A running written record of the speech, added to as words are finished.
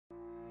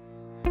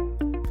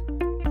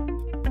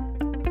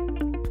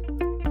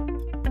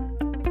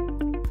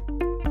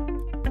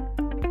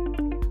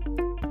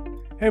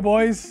Hey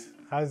boys,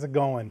 how's it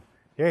going?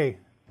 Hey,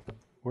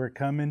 we're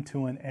coming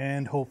to an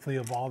end, hopefully,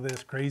 of all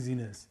this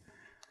craziness.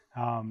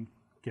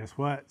 Guess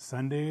what?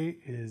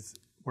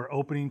 We're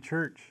opening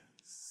church,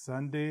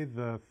 Sunday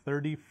the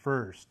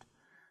 31st.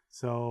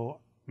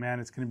 So, man,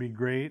 it's going to be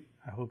great.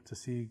 I hope to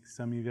see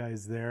some of you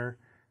guys there.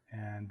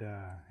 And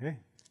hey,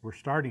 we're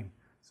starting.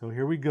 So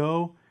here we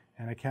go.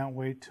 And I can't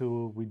wait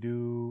till we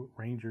do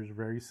Rangers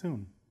very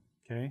soon.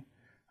 Okay?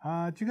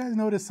 Did you guys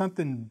notice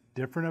something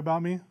different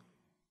about me?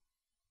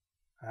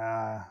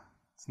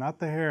 It's not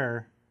the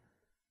hair.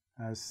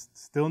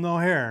 Still no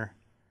hair.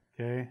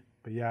 Okay?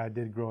 But yeah, I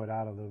did grow it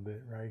out a little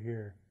bit right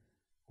here.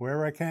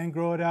 Wherever I can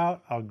grow it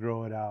out, I'll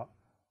grow it out.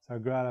 So I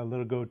grew out a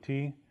little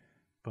goatee.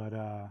 But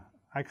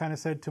I kind of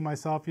said to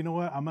myself, you know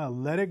what? I'm going to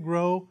let it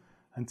grow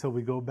until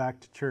we go back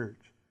to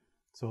church.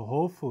 So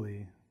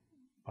hopefully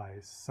by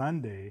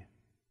Sunday,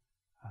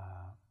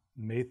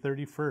 May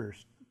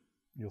 31st,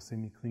 you'll see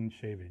me clean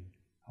shaven.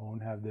 I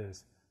won't have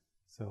this.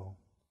 So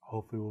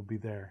hopefully we'll be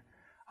there.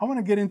 I want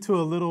to get into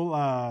a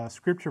little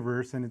scripture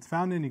verse, and it's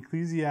found in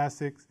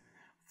Ecclesiastes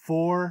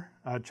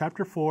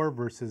chapter 4,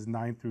 verses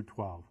 9 through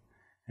 12.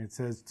 And it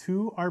says,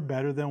 "Two are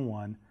better than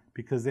one,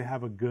 because they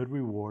have a good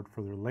reward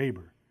for their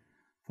labor.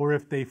 For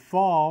if they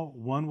fall,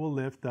 one will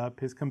lift up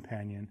his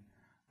companion.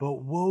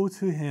 But woe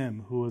to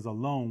him who is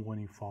alone when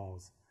he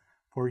falls,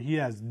 for he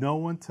has no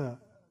one to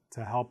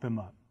help him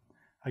up.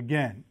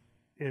 Again,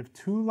 if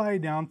two lie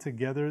down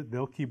together,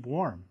 they'll keep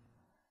warm.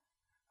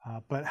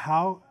 But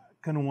how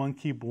can one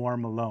keep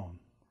warm alone?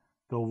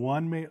 Though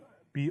one may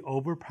be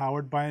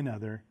overpowered by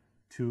another,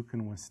 two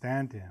can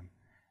withstand him.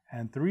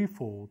 And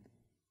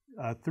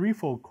a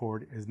threefold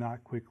cord is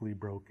not quickly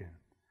broken."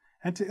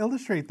 And to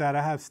illustrate that,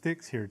 I have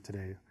sticks here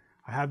today.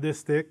 I have this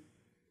stick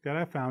that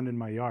I found in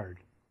my yard,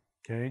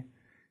 okay?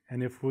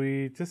 And if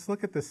we just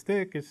look at the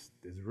stick, it's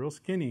real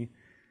skinny.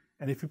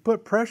 And if you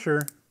put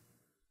pressure,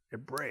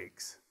 it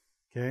breaks,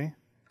 okay?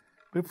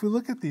 But if we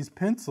look at these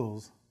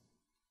pencils,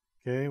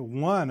 okay,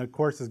 one, of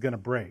course, is going to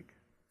break.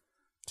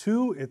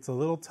 Two, it's a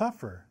little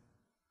tougher.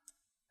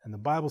 And the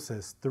Bible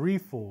says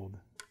threefold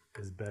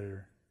is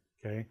better,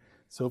 okay?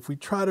 So if we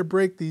try to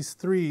break these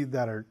three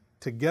that are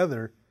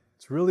together,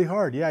 it's really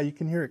hard. Yeah, you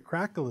can hear it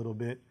crack a little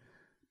bit,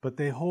 but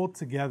they hold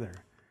together.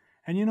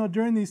 And you know,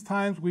 during these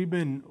times, we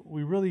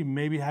really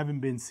maybe haven't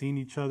been seeing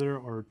each other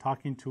or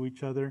talking to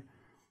each other.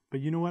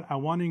 But you know what? I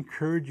want to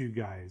encourage you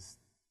guys.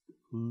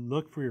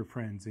 Look for your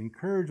friends.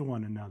 Encourage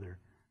one another.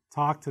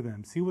 Talk to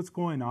them. See what's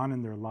going on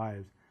in their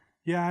lives.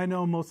 Yeah, I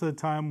know most of the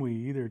time we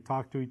either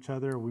talk to each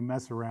other or we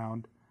mess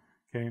around.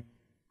 Okay?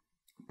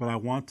 But I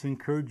want to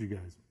encourage you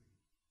guys.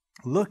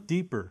 Look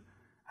deeper.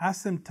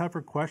 Ask them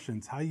tougher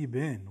questions. How you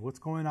been? What's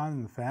going on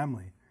in the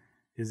family?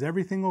 Is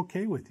everything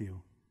okay with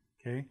you?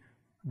 Okay?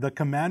 The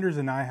commanders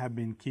and I have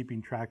been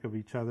keeping track of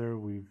each other.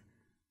 We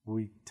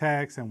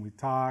text and we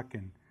talk,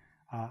 and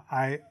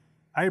I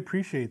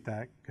appreciate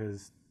that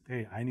because,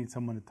 hey, I need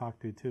someone to talk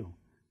to too,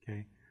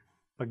 okay?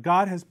 But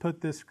God has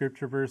put this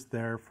scripture verse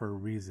there for a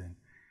reason,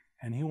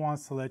 and he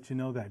wants to let you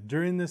know that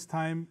during this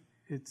time,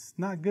 it's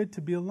not good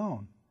to be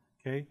alone,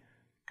 okay?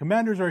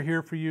 Commanders are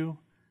here for you.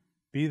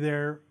 Be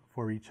there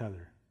for each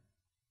other.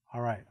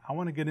 All right, I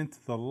want to get into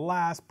the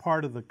last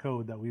part of the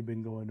code that we've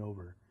been going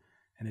over.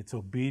 And it's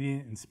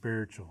obedient and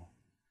spiritual.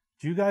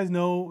 Do you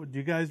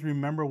guys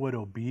remember what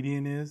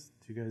obedient is?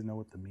 Do you guys know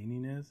what the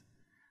meaning is?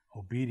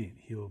 Obedient.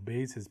 He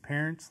obeys his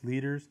parents,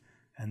 leaders,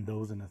 and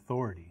those in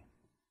authority.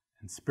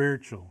 And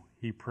spiritual.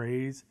 He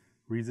prays,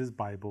 reads his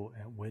Bible,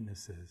 and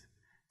witnesses.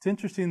 It's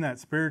interesting that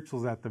spiritual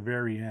is at the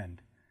very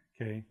end.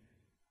 Okay?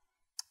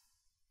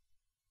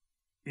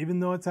 Even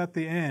though it's at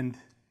the end,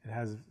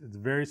 it's a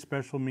very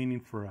special meaning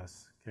for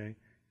us. Okay?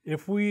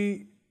 If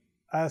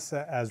us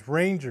as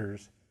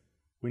Rangers,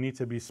 we need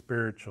to be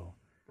spiritual.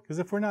 Because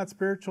if we're not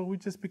spiritual, we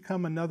just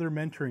become another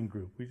mentoring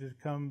group. We just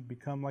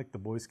become like the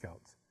Boy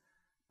Scouts.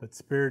 But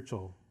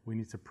spiritual, we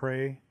need to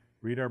pray,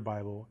 read our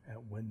Bible, and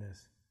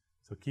witness.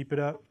 So keep it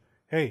up.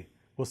 Hey,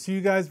 we'll see you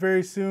guys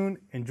very soon.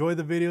 Enjoy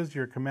the videos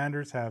your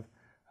commanders have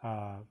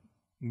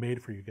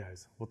made for you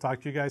guys. We'll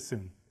talk to you guys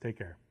soon. Take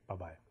care.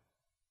 Bye-bye.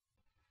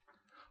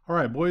 All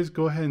right, boys,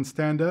 go ahead and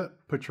stand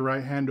up. Put your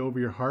right hand over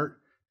your heart.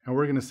 And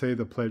we're going to say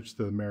the pledge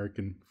to the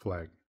American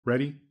flag.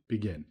 Ready?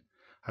 Begin.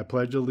 I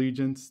pledge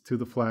allegiance to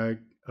the flag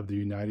of the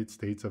United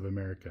States of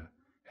America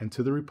and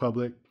to the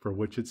republic for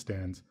which it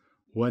stands,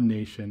 one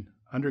nation,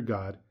 under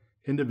God,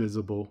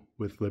 indivisible,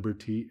 with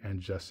liberty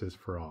and justice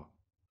for all.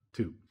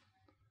 2.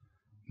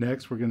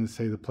 Next, we're going to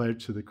say the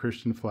pledge to the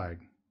Christian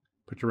flag.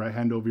 Put your right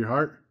hand over your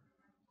heart.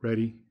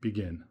 Ready?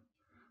 Begin.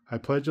 I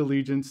pledge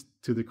allegiance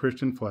to the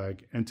Christian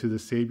flag and to the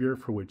Savior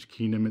for which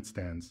kingdom it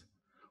stands,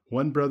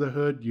 one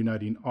brotherhood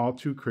uniting all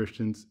true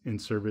Christians in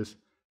service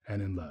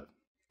and in love.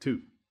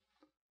 2.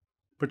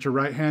 Put your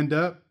right hand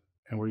up,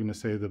 and we're going to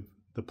say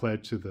the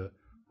pledge to the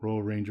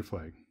Royal Ranger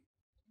flag.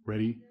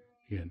 Ready?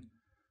 Begin.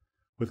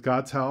 With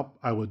God's help,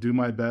 I will do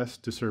my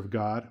best to serve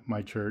God,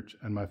 my church,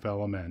 and my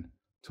fellow men,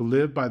 to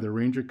live by the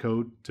Ranger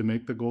Code, to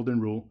make the Golden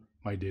Rule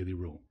my daily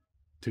rule.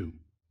 2.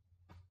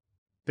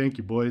 Thank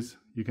you, boys.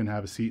 You can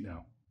have a seat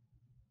now.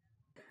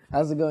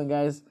 How's it going,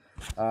 guys?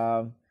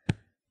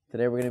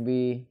 Today we're going to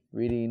be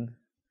reading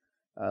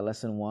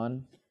lesson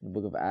 1, the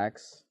book of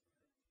Acts,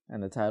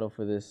 and the title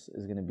for this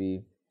is going to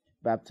be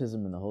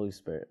Baptism in the Holy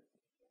Spirit.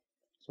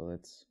 So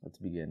let's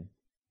begin.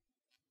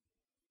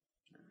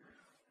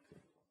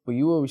 But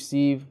you will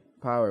receive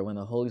power when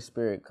the Holy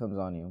Spirit comes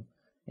on you,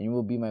 and you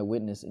will be my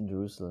witness in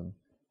Jerusalem,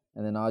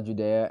 and in all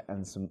Judea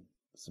and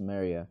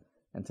Samaria,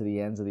 and to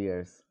the ends of the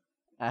earth.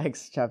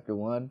 Acts chapter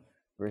 1,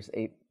 verse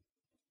 8.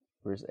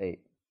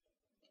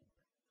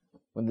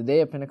 When the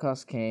day of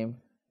Pentecost came,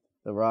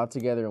 they were all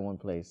together in one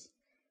place.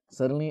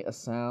 Suddenly a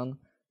sound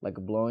like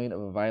a blowing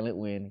of a violent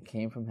wind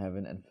came from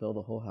heaven and filled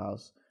the whole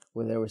house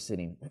where they were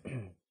sitting.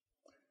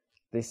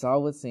 They saw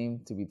what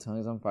seemed to be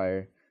tongues on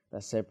fire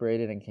that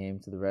separated and came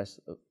to rest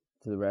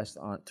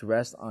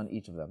on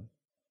each of them.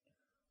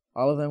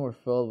 All of them were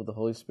filled with the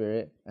Holy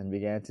Spirit and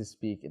began to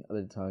speak in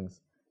other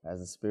tongues as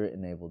the Spirit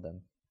enabled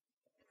them.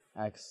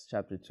 Acts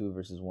chapter 2,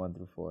 verses 1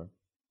 through 4.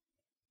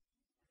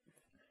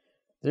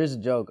 There's a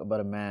joke about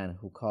a man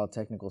who called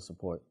technical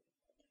support.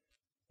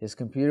 His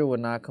computer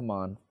would not come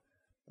on.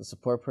 The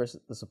support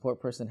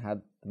person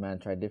had the man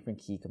try different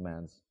key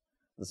commands.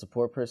 The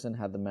support person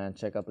had the man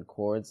check out the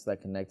cords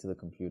that connect to the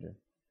computer.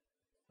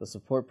 The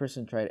support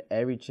person tried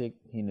every trick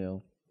he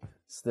knew.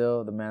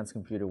 Still, the man's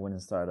computer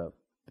wouldn't start up.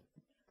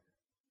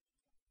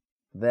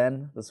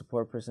 Then, the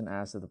support person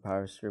asked if the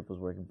power strip was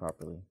working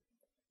properly.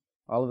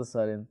 All of a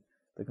sudden,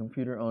 the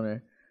computer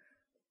owner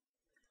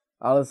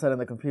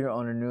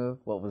knew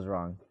what was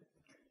wrong.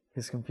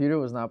 His computer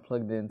was not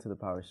plugged into the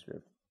power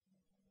strip.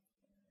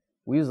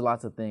 We use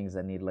lots of things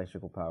that need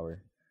electrical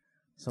power.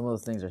 Some of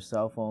those things are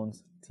cell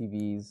phones,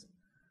 TVs,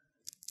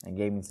 and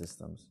gaming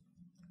systems.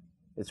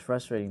 It's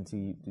frustrating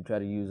to try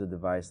to use a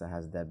device that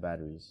has dead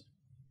batteries.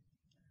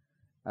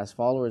 As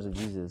followers of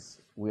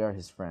Jesus, we are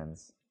his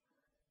friends.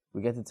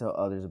 We get to tell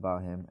others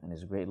about him and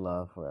his great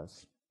love for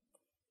us.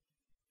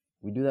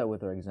 We do that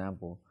with our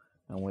example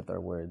and with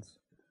our words.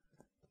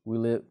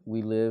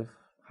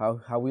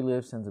 How we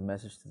live sends a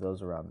message to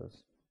those around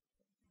us.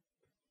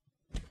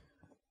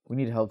 We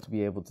need help to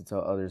be able to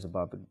tell others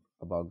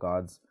about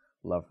God's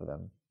love for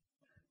them.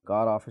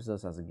 God offers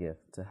us as a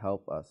gift to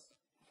help us.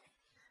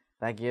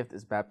 That gift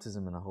is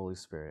baptism in the Holy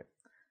Spirit,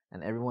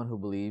 and everyone who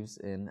believes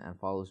in and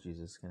follows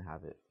Jesus can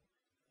have it.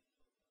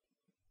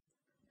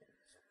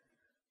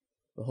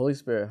 The Holy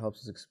Spirit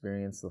helps us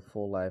experience the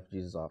full life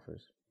Jesus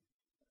offers.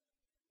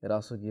 It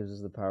also gives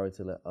us the power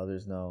to let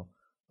others know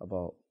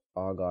about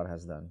all God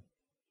has done.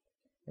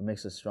 It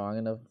makes us strong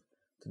enough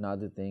to not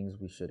do things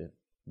we shouldn't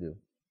do.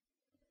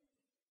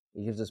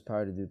 It gives us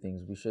power to do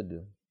things we should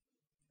do.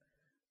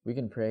 We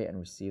can pray and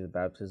receive the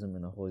baptism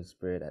in the Holy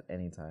Spirit at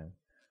any time.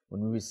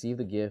 When we receive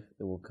the gift,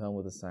 it will come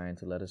with a sign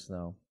to let us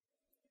know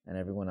and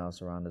everyone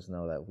else around us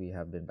know that we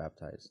have been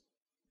baptized.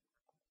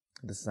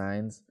 The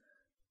sign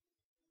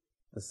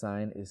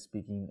is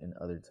speaking in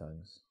other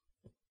tongues.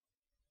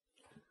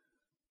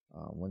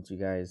 Once you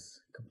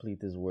guys complete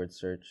this word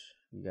search,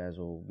 you guys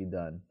will be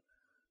done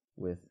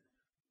with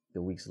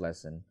the week's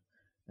lesson.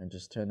 And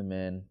just turn them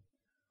in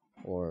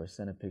or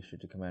send a picture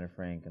to Commander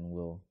Frank and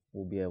we'll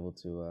be able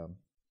to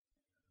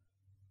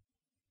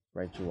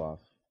write you off.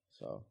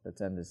 So let's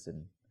end this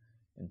in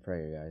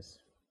prayer, guys.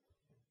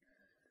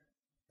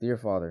 Dear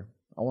Father,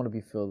 I want to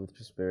be filled with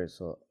your Spirit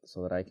so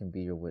that I can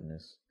be your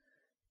witness.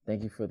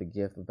 Thank you for the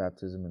gift of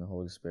baptism in the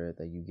Holy Spirit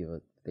that you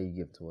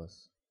give to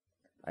us.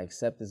 I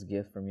accept this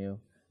gift from you.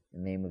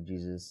 In the name of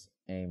Jesus,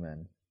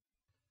 amen.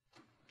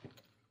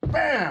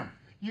 Bam!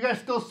 You guys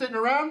still sitting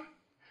around?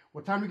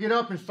 Well, time to get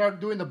up and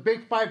start doing the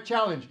Big 5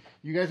 challenge.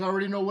 You guys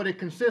already know what it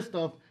consists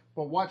of,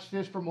 but watch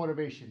this for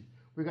motivation.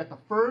 We got the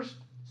first,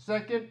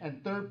 second,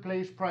 and third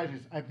place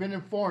prizes. I've been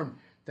informed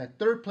that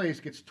third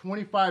place gets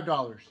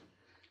 $25.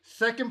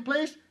 Second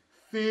place,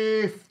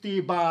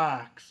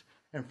 $50.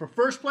 And for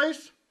first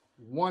place,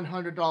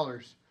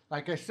 $100.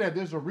 Like I said,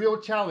 this is a real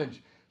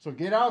challenge. So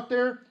get out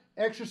there,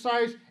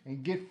 exercise,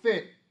 and get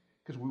fit,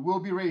 because we will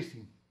be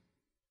racing.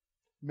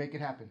 Make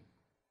it happen.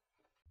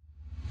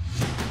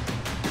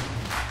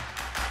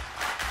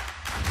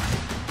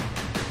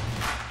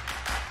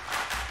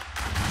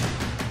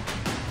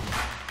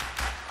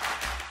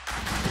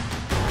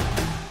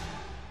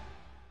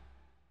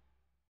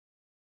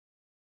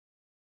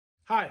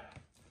 Hi,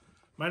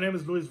 my name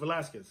is Luis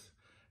Velasquez,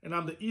 and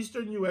I'm the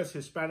Eastern U.S.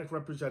 Hispanic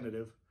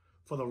representative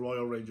for the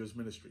Royal Rangers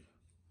Ministry.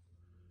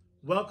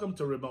 Welcome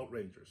to Remote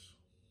Rangers.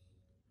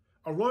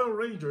 A Royal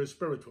Ranger is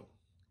spiritual.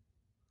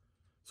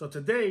 So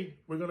today,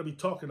 we're going to be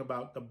talking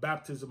about the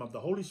baptism of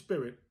the Holy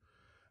Spirit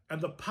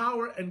and the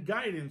power and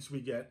guidance we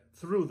get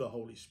through the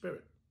Holy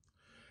Spirit.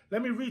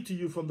 Let me read to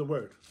you from the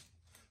Word,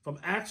 from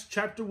Acts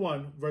chapter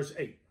 1, verse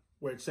 8,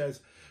 where it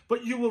says,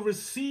 "But you will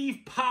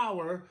receive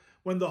power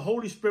when the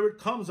Holy Spirit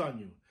comes on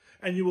you,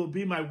 and you will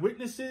be my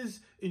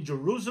witnesses in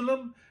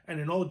Jerusalem and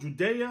in all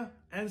Judea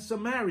and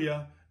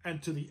Samaria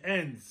and to the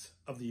ends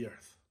of the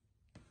earth."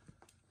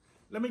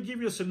 Let me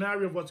give you a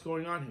scenario of what's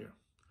going on here.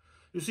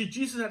 You see,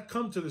 Jesus had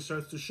come to this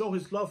earth to show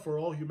his love for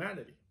all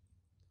humanity.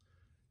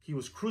 He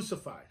was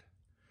crucified,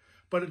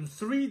 But in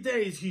 3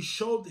 days, he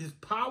showed his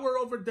power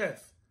over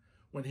death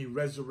when he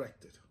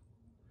resurrected.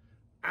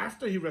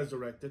 After he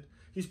resurrected,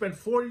 he spent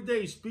 40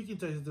 days speaking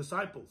to his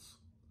disciples.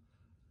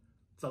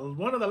 So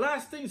one of the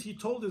last things he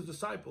told his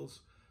disciples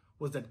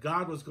was that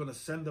God was going to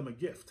send them a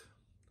gift.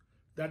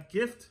 That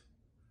gift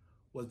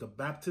was the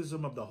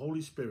baptism of the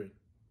Holy Spirit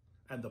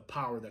and the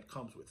power that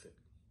comes with it.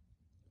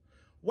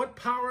 What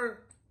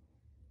power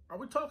are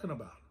we talking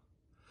about?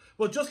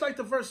 Well, just like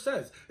the verse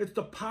says, it's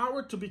the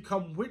power to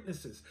become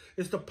witnesses.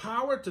 It's the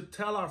power to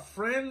tell our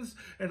friends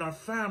and our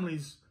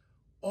families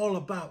all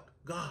about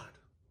God.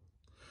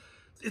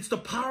 It's the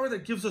power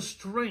that gives us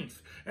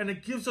strength, and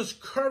it gives us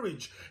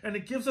courage, and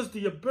it gives us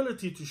the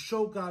ability to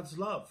show God's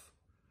love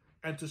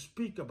and to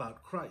speak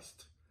about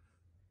Christ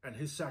and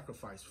his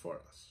sacrifice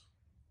for us.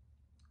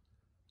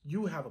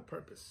 You have a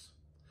purpose,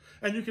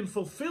 and you can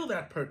fulfill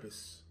that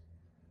purpose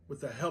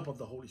with the help of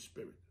the Holy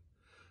Spirit.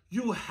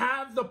 You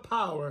have the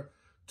power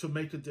to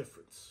make a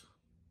difference.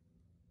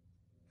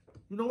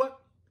 You know what?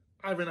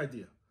 I have an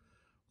idea.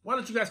 Why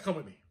don't you guys come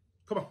with me?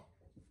 Come on.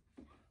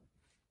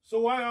 So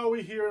why are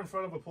we here in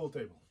front of a pool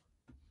table?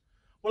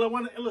 Well, I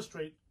want to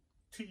illustrate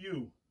to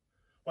you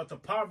what the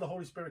power of the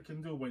Holy Spirit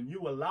can do when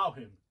you allow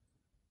him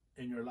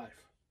in your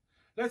life.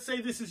 Let's say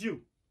this is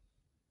you.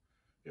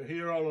 You're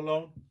here all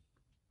alone.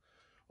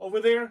 Over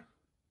there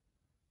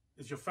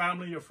is your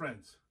family, your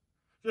friends,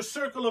 your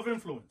circle of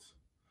influence.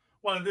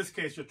 Well, in this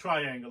case, your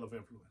triangle of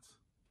influence.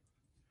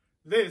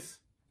 This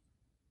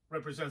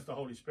represents the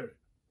Holy Spirit.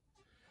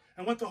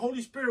 And what the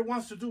Holy Spirit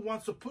wants to do,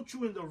 wants to put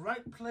you in the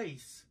right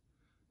place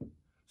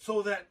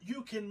so that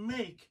you can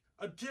make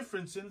a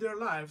difference in their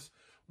lives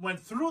when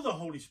through the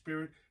Holy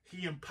Spirit,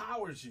 he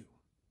empowers you.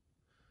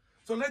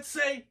 So let's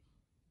say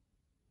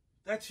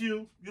that's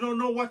you. You don't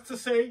know what to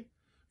say.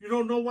 You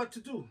don't know what to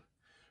do.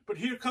 But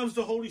here comes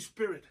the Holy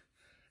Spirit,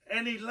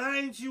 and he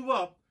lines you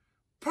up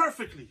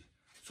perfectly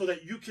so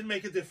that you can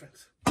make a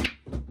difference.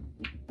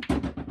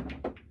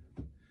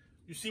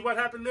 You see what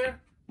happened there?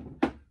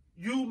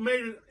 You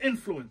made an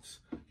influence.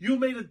 You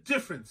made a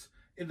difference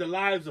in the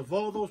lives of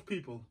all those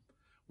people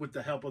with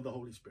the help of the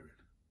Holy Spirit.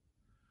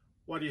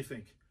 What do you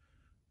think?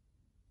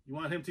 You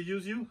want him to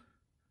use you?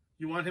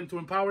 You want him to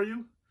empower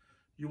you?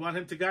 You want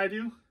him to guide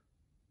you?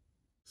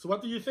 So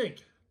what do you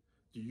think?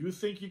 Do you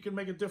think you can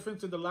make a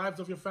difference in the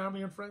lives of your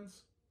family and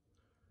friends?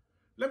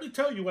 Let me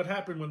tell you what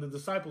happened when the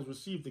disciples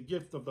received the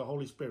gift of the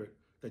Holy Spirit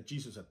that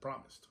Jesus had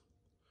promised.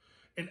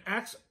 In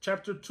Acts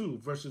chapter 2,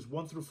 verses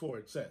 1 through 4,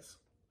 it says,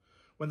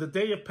 "When the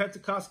day of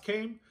Pentecost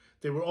came,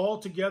 they were all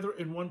together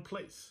in one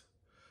place.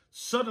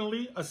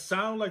 Suddenly, a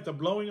sound like the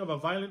blowing of a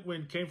violent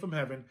wind came from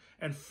heaven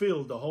and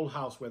filled the whole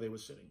house where they were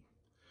sitting.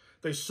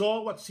 They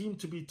saw what seemed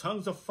to be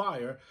tongues of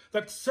fire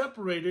that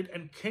separated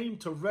and came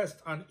to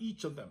rest on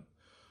each of them.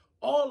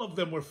 All of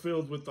them were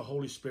filled with the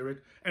Holy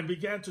Spirit and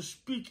began to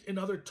speak in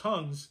other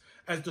tongues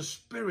as the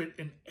Spirit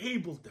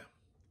enabled them."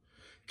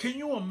 Can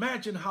you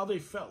imagine how they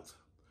felt?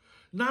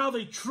 Now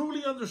they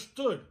truly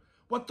understood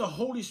what the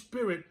Holy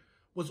Spirit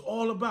was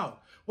all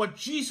about, what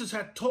Jesus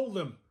had told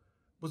them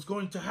was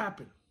going to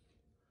happen.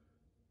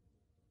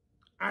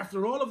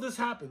 After all of this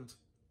happened,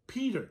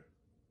 Peter,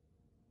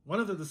 one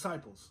of the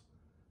disciples,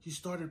 he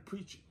started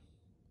preaching.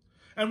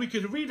 And we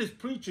can read his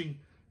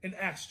preaching in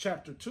Acts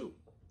chapter 2.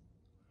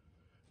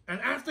 And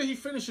after he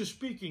finishes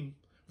speaking,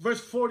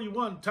 verse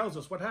 41 tells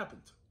us what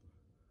happened.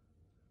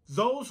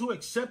 Those who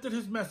accepted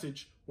his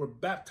message were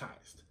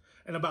baptized,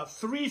 and about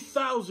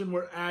 3,000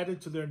 were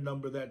added to their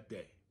number that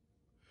day.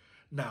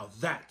 Now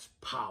that's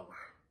power.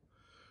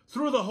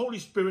 Through the Holy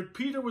Spirit,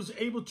 Peter was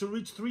able to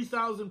reach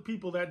 3,000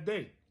 people that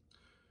day,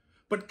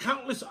 but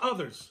countless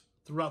others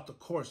throughout the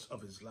course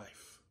of his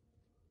life.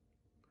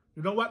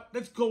 You know what?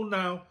 Let's go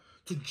now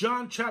to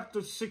John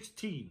chapter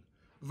 16,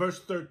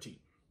 verse 13.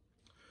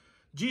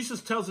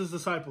 Jesus tells his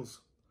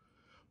disciples,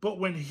 "But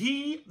when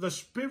he, the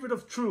Spirit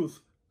of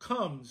truth,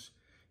 comes,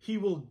 he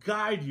will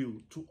guide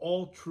you to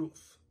all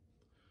truth."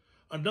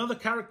 Another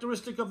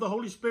characteristic of the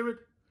Holy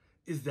Spirit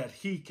is that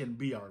he can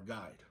be our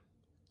guide.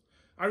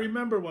 I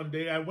remember one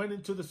day I went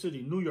into the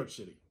city, New York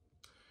City,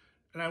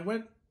 and I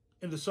went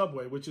in the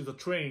subway, which is a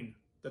train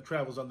that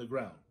travels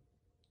underground.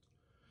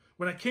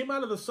 When I came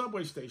out of the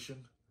subway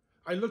station,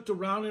 I looked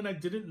around and I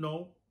didn't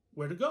know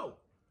where to go.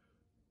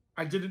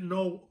 I didn't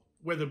know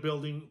where the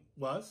building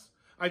was.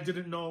 I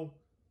didn't know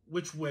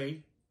which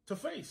way to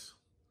face.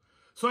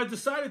 So I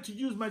decided to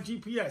use my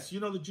GPS. You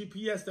know the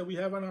GPS that we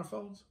have on our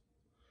phones?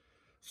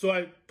 So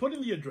I put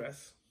in the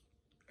address,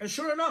 and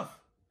sure enough,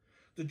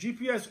 the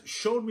GPS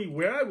showed me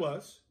where I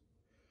was,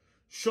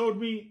 showed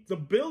me the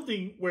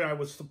building where I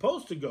was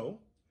supposed to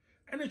go,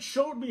 and it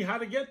showed me how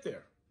to get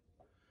there.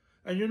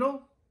 And you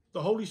know,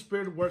 the Holy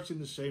Spirit works in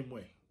the same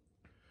way.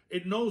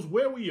 It knows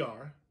where we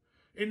are,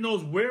 it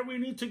knows where we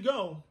need to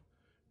go,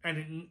 and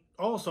it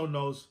also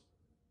knows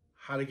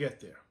how to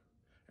get there.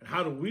 And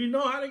how do we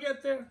know how to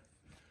get there?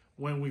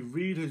 When we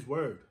read his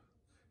word.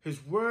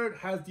 His word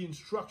has the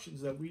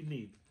instructions that we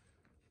need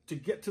to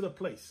get to the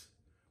place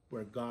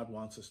where God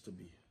wants us to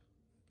be.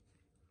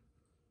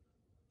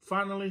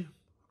 Finally,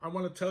 I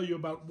want to tell you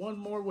about one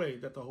more way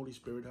that the Holy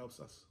Spirit helps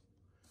us,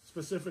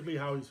 specifically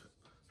how he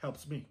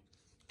helps me.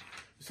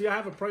 You see, I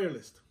have a prayer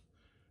list.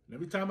 And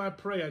every time I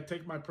pray, I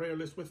take my prayer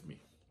list with me.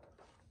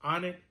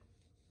 On it,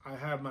 I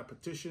have my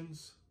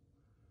petitions.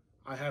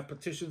 I have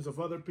petitions of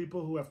other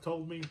people who have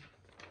told me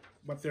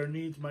what their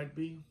needs might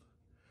be.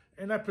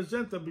 And I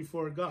present them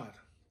before God.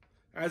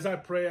 As I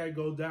pray, I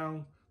go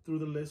down through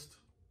the list.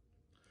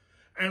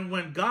 And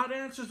when God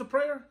answers the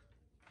prayer,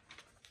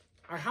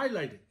 I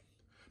highlight it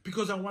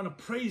because I want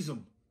to praise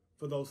him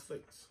for those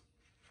things.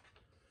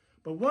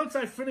 But once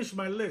I finish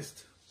my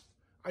list,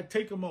 I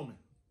take a moment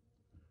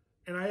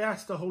and I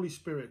ask the Holy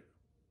Spirit,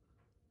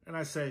 and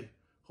I say,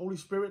 Holy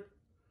Spirit,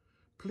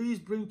 please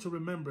bring to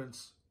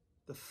remembrance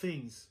the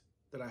things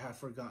that I have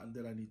forgotten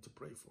that I need to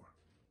pray for.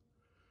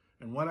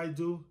 And what I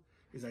do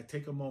is I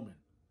take a moment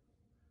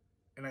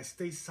and I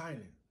stay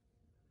silent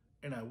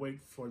and I wait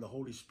for the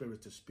Holy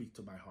Spirit to speak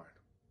to my heart.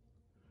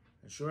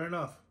 And sure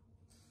enough,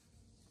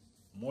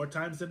 more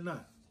times than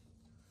not,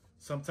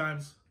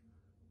 sometimes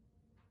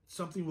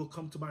something will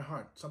come to my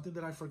heart, something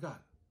that I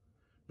forgot.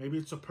 Maybe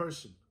it's a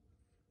person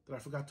that I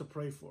forgot to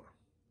pray for,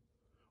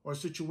 or a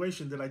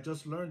situation that I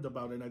just learned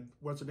about and I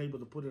wasn't able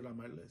to put it on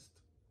my list.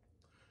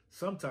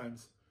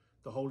 Sometimes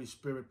the Holy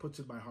Spirit puts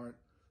in my heart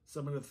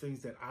some of the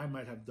things that I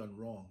might have done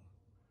wrong,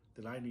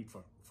 that I need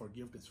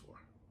forgiveness for.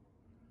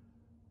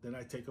 Then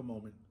I take a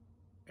moment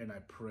and I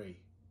pray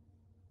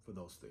for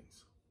those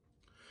things.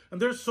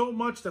 And there's so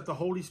much that the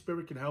Holy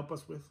Spirit can help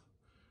us with,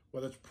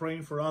 whether it's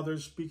praying for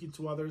others, speaking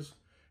to others,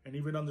 and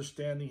even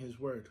understanding his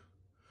word.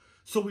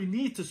 So we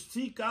need to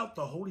seek out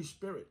the Holy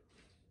Spirit,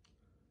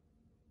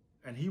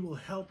 and he will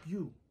help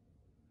you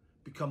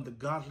become the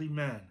godly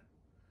man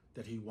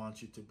that he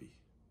wants you to be.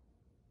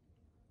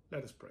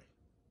 Let us pray.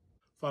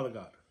 Father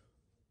God,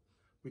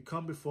 we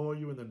come before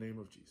you in the name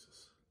of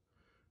Jesus,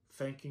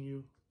 thanking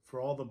you for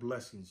all the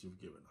blessings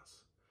you've given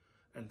us,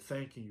 and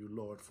thanking you,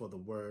 Lord, for the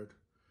word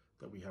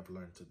that we have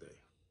learned today.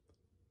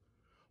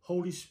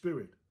 Holy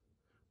Spirit,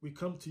 we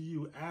come to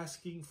you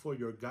asking for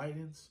your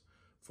guidance,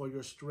 for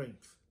your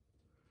strength,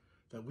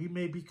 that we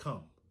may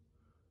become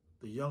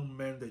the young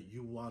men that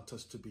you want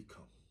us to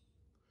become,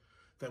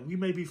 that we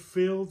may be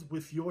filled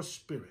with your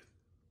Spirit,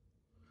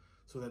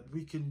 so that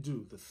we can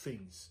do the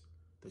things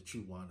that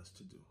you want us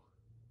to do.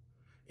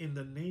 In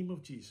the name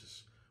of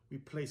Jesus, we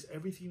place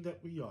everything that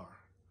we are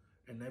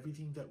and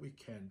everything that we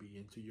can be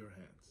into your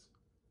hands.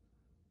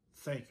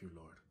 Thank you,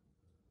 Lord,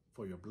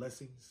 for your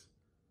blessings.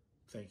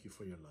 Thank you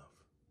for your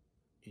love.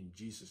 In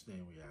Jesus'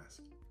 name we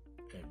ask.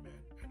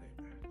 Amen and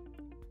amen.